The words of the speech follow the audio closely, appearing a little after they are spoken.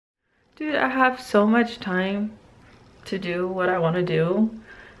Dude, I have so much time to do what I want to do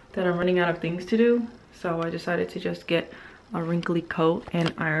that I'm running out of things to do. So I decided to just get a wrinkly coat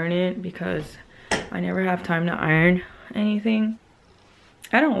and iron it because I never have time to iron anything.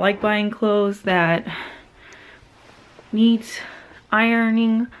 I don't like buying clothes that needs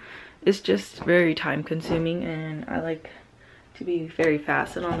ironing. It's just very time consuming and I like to be very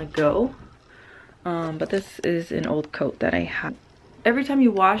fast and on the go. But this is an old coat that I have. Every time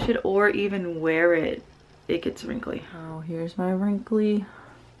you wash it or even wear it, it gets wrinkly. Oh, here's my wrinkly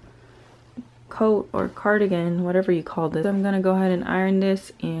coat or cardigan, whatever you call this. I'm gonna go ahead and iron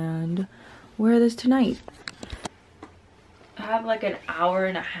this and wear this tonight. I have like an hour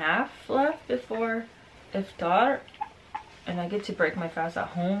and a half left before iftar, and I get to break my fast at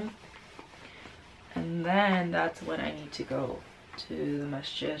home. And then that's when I need to go to the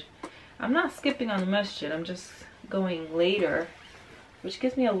masjid. I'm not skipping on the masjid, I'm just going later, which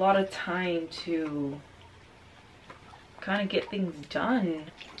gives me a lot of time to kind of get things done.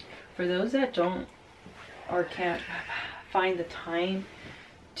 For those that don't or can't find the time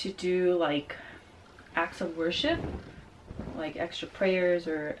to do like acts of worship, like extra prayers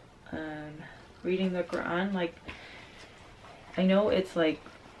or reading the Quran, like I know it's like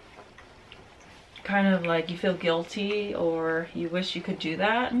kind of like you feel guilty or you wish you could do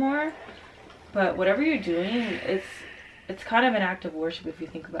that more, but whatever you're doing, it's kind of an act of worship if you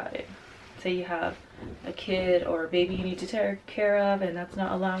think about it. Say you have a kid or a baby you need to take care of and that's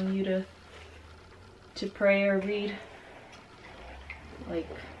not allowing you to pray or read, like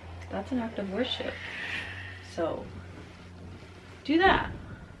that's an act of worship. So do that,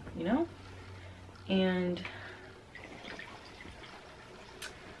 you know. And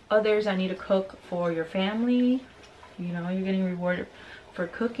others, I need to cook for your family, you know, you're getting rewarded for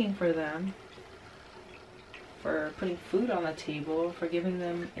cooking for them, for putting food on the table, for giving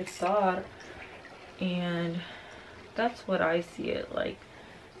them iftar. And that's what I see it like.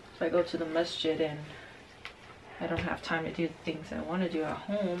 If I go to the masjid and I don't have time to do the things I want to do at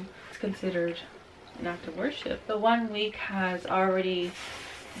home, it's considered an act of worship. The 1 week has already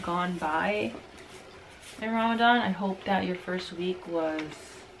gone by in Ramadan. I hope that your first week was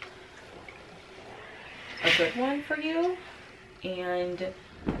a good one for you, and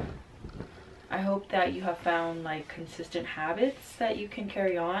I hope that you have found like consistent habits that you can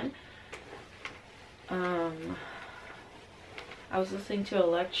carry on. I was listening to a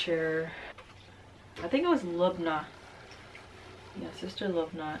lecture, I think it was Lubna, yeah, Sister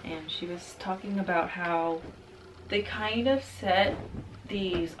Lubna, and she was talking about how they kind of set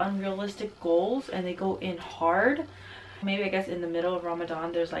these unrealistic goals and they go in hard. Maybe I guess in the middle of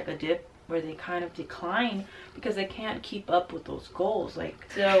Ramadan there's like a dip where they kind of decline because they can't keep up with those goals. Like,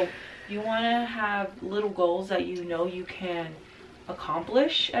 so you want to have little goals that you know you can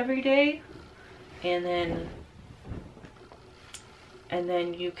accomplish every day, and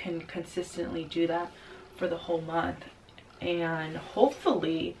then you can consistently do that for the whole month, and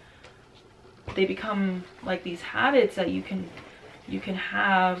hopefully they become like these habits that you can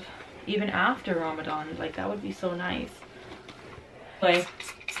have even after Ramadan. Like, that would be so nice. Like,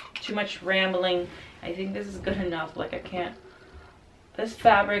 too much rambling. I think this is good enough. Like, I can't, this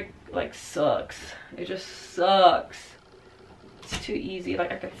fabric like sucks. It just sucks. It's too easy.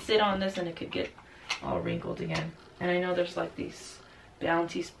 Like, I could sit on this and it could get all wrinkled again. And I know there's like these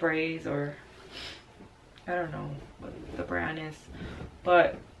Bounty sprays, or I don't know what the brand is,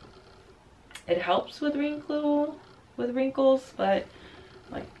 but it helps with wrinkles, but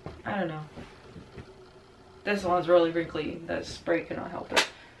like, I don't know. This one's really wrinkly. That spray cannot help it.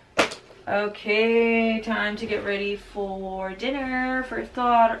 Okay, time to get ready for dinner, for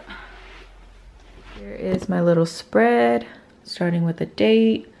iftar. Here is my little spread, starting with a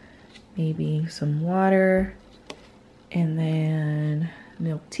date, maybe some water, and then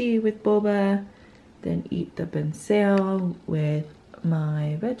milk tea with boba, then eat the bansal with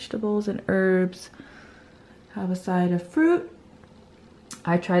my vegetables and herbs, have a side of fruit.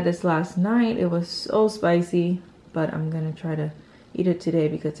 I tried this last night, it was so spicy, but I'm gonna try to eat it today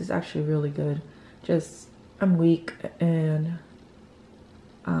because it's actually really good. Just, I'm weak and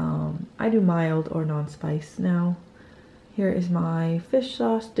I do mild or non-spice now. Here is my fish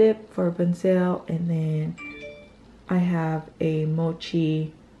sauce dip for bansal, and then I have a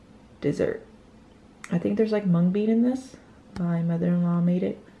mochi dessert. I think there's like mung bean in this. My mother-in-law made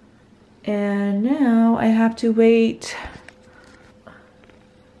it. And now I have to wait.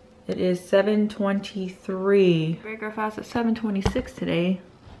 It is 7:23. Break our fast at 7:26 today.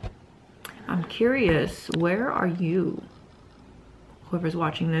 I'm curious, where are you? Whoever's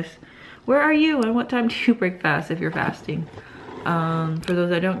watching this, where are you and what time do you break fast if you're fasting? For those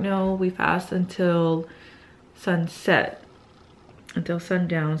that don't know, we fast until sunset, until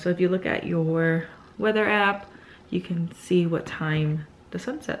sundown. So if you look at your weather app, you can see what time the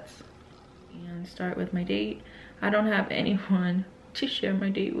sun sets. And start with my date. I don't have anyone to share my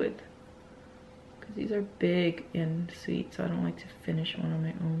date with because these are big and sweet, so I don't like to finish one on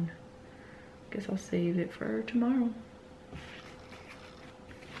my own. Guess I'll save it for tomorrow.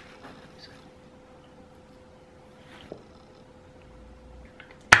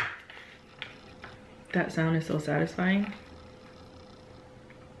 That sound is so satisfying.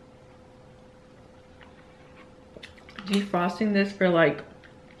 Defrosting this for like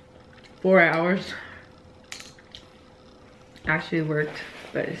 4 hours actually worked,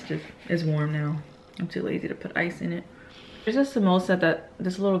 but it's warm now. I'm too lazy to put ice in it. There's a samosa that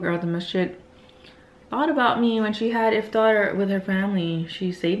this little girl at the masjid thought about me when she had iftar with her family.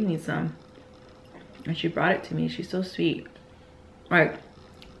 She saved me some and she brought it to me. She's so sweet. Like,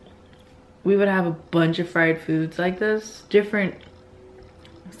 we would have a bunch of fried foods like this, different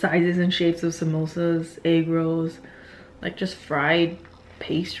sizes and shapes of samosas, egg rolls, like just fried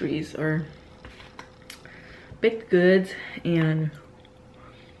pastries or baked goods, and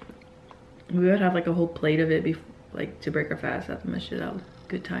we would have like a whole plate of it like to break our fast at the masjid. That was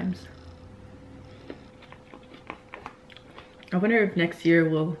good times. I wonder if next year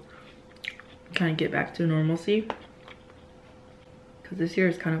we'll kind of get back to normalcy, because this year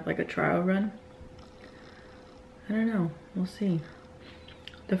is kind of like a trial run. I don't know, we'll see.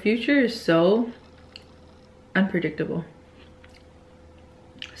 The future is so unpredictable.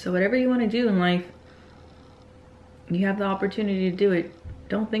 So whatever you want to do in life, you have the opportunity to do it.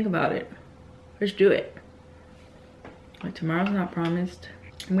 Don't think about it. Just do it. Like, tomorrow's not promised.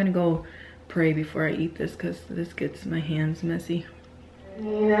 I'm gonna go pray before I eat this because this gets my hands messy. This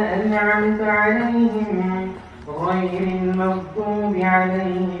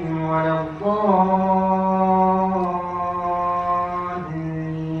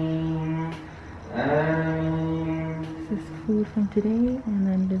is food from today and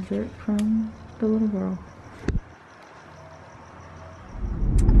then dessert from the little girl.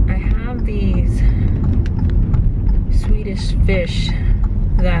 I have these Swedish fish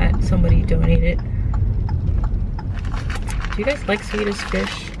that somebody donated. Do you guys like Swedish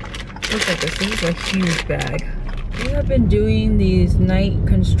fish? Looks like this is a huge bag. We have been doing these night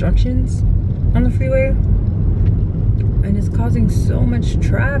constructions on the freeway and it's causing so much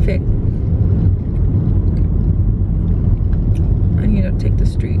traffic. I need to take the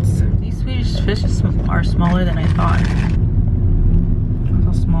streets. These Swedish fish are smaller than I thought. Look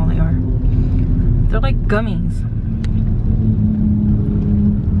how small they are. They're like gummies.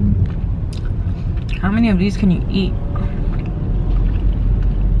 How many of these can you eat?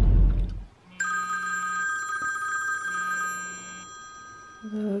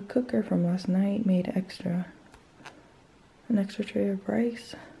 The cooker from last night made an extra tray of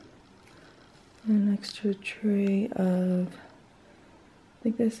rice, an extra tray of, I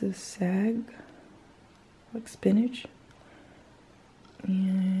think this is sag, like spinach,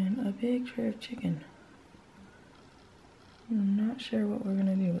 and a big tray of chicken. I'm not sure what we're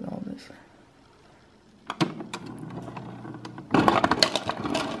gonna do with all this.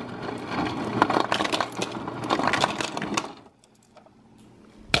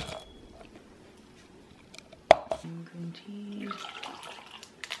 Some green tea.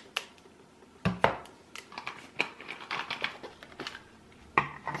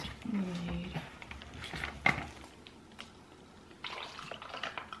 Lemonade.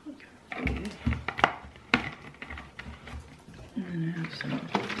 And then I have some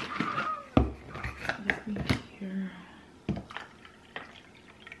other green tea here.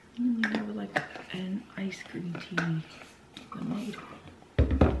 And I would like an iced green tea lemonade.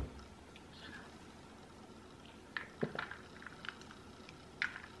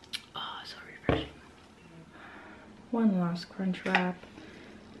 Oh, so refreshing. One last crunch wrap.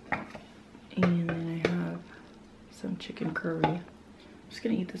 And then I have some chicken curry. I'm just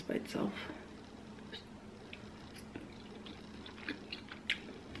gonna eat this by itself.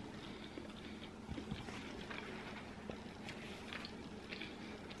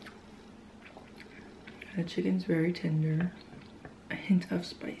 The chicken's very tender, a hint of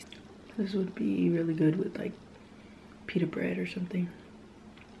spice. This would be really good with like pita bread or something,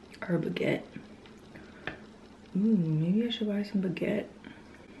 or a baguette. Ooh, maybe I should buy some baguette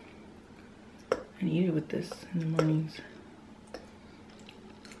and eat it with this in the mornings.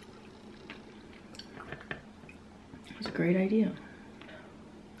 It's a great idea.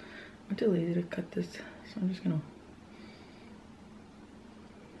 I'm too lazy to cut this, so I'm just gonna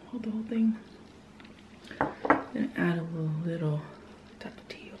hold the whole thing. Then add a little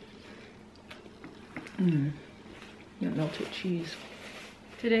tapatio. That melted cheese.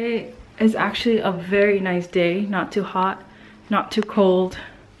 Today is actually a very nice day. Not too hot, not too cold.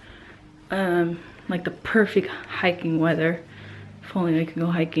 Like the perfect hiking weather. If only I can go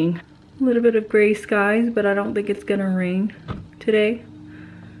hiking. A little bit of gray skies, but I don't think it's gonna rain today.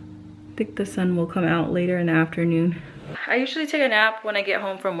 I think the sun will come out later in the afternoon. I usually take a nap when I get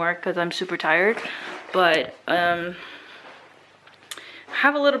home from work because I'm super tired, but I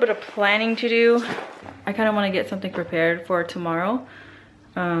have a little bit of planning to do. I kind of want to get something prepared for tomorrow.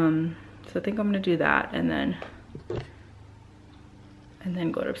 So I think I'm gonna do that and then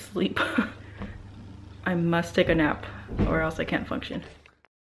go to sleep. I must take a nap or else I can't function.